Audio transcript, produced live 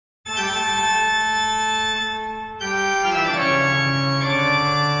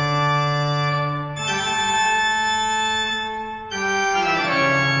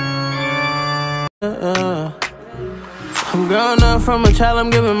Growing up from a child, I'm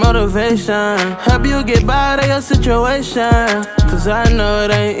giving motivation. Help you get by out of your situation. Cause I know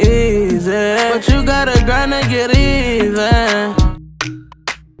it ain't easy, but you gotta grind and get even.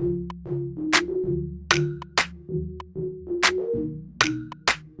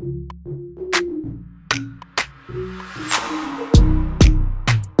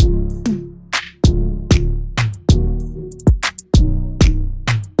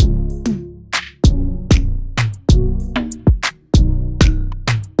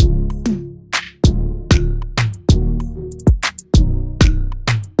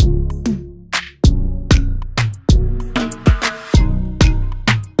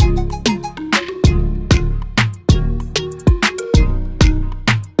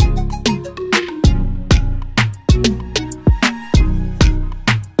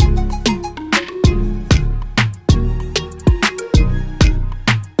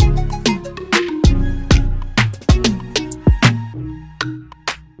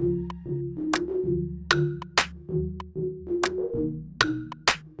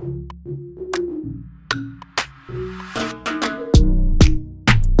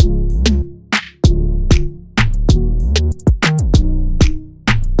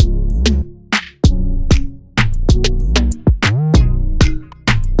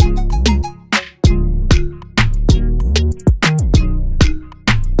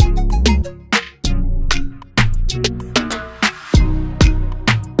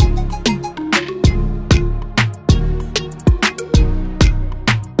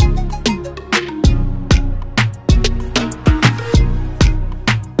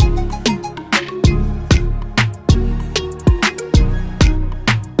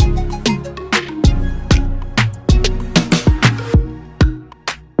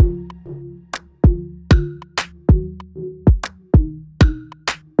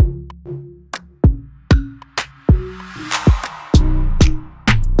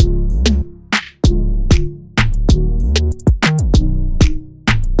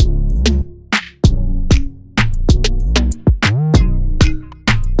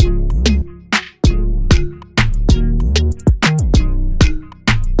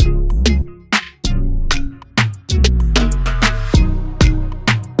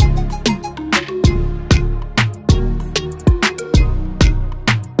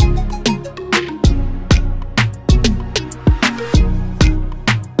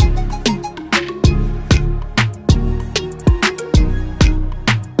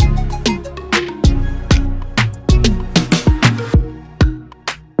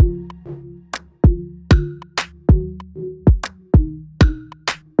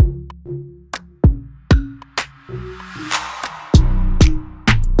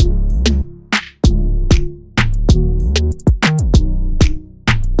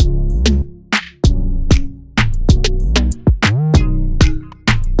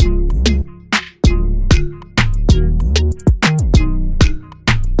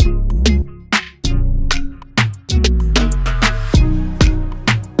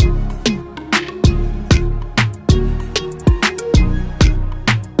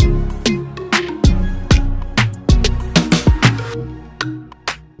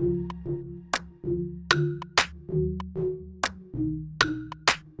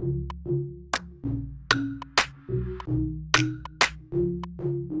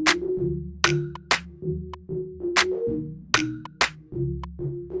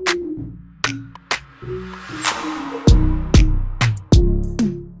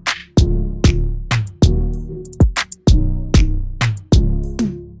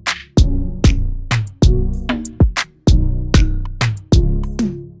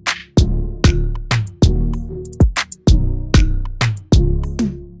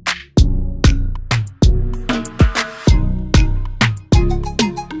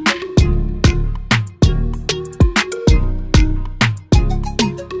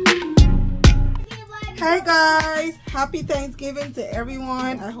 Hey guys, happy Thanksgiving to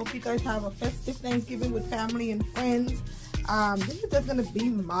everyone. I hope you guys have a festive Thanksgiving with family and friends. This is just gonna be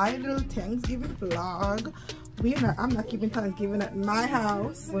my little Thanksgiving vlog. I'm not keeping Thanksgiving at my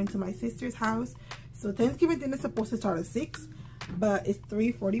house, going to my sister's house. So Thanksgiving dinner is supposed to start at 6, but it's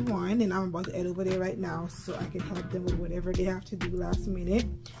 3:41 and I'm about to head over there right now so I can help them with whatever they have to do last minute.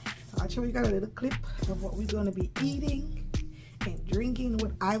 So actually we got a little clip of what we're gonna be eating and drinking,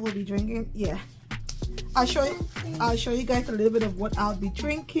 what I will be drinking. Yeah, I'll show you guys a little bit of what I'll be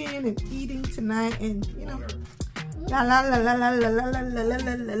drinking and eating tonight, and you know, la la la la la la la la la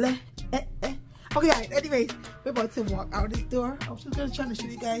la la la. Okay guys, anyways, we're about to walk out this door. I was just gonna try to show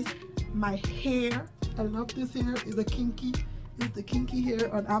you guys my hair. I love this hair. It's the kinky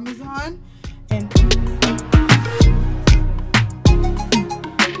hair on Amazon. And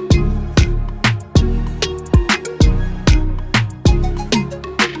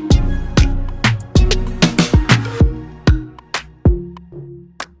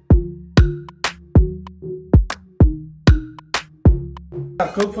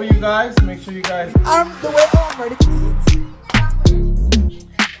Cook for you guys. Make sure you guys. The way I'm ready to eat.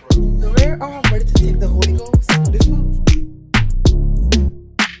 The way I'm ready to take the Holy Ghost to this food.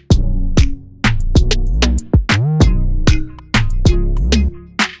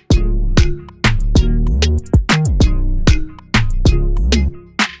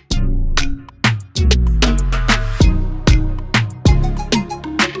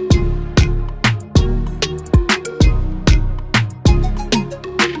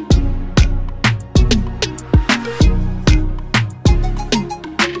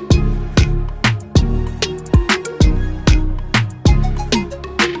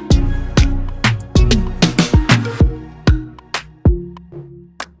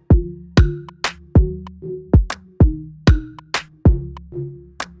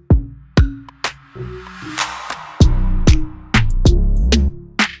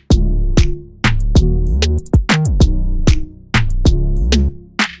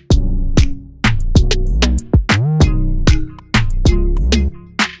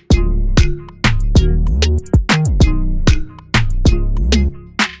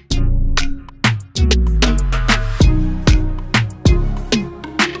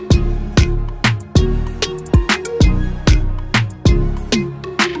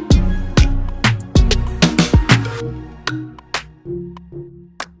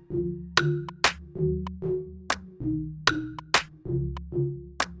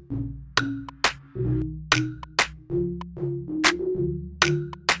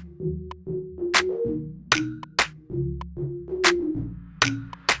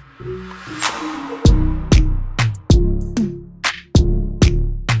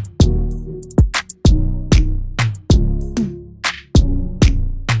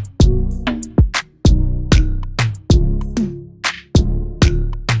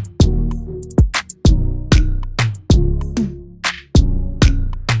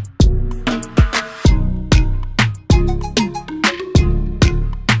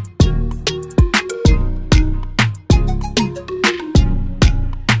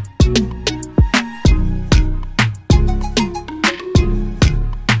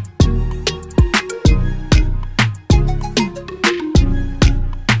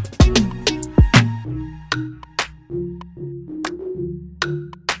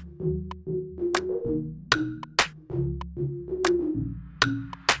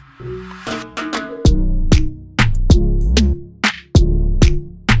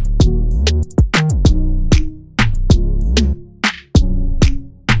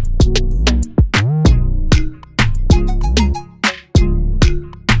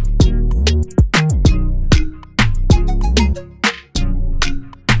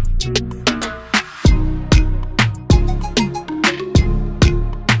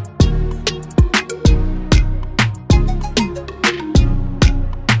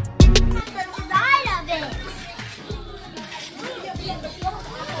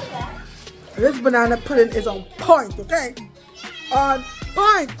 This banana pudding is on point, okay? On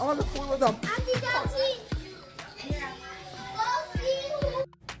point. All the food was on point.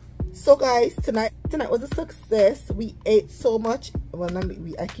 So guys, tonight was a success. We ate so much. Well,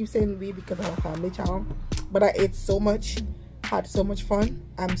 I keep saying we because of our family channel, but I ate so much, had so much fun.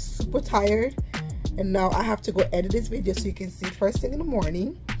 I'm super tired, and now I have to go edit this video so you can see it first thing in the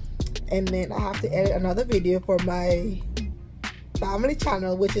morning, and then I have to edit another video for my family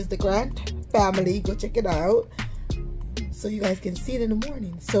channel, which is the Grant family. Go check it out so you guys can see it in the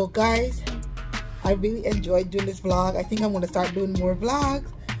morning. So guys, I really enjoyed doing this vlog. I think I'm going to start doing more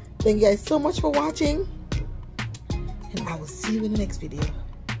vlogs. Thank you guys so much for watching, and I will see you in the next video.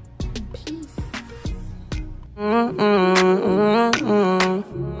 Peace.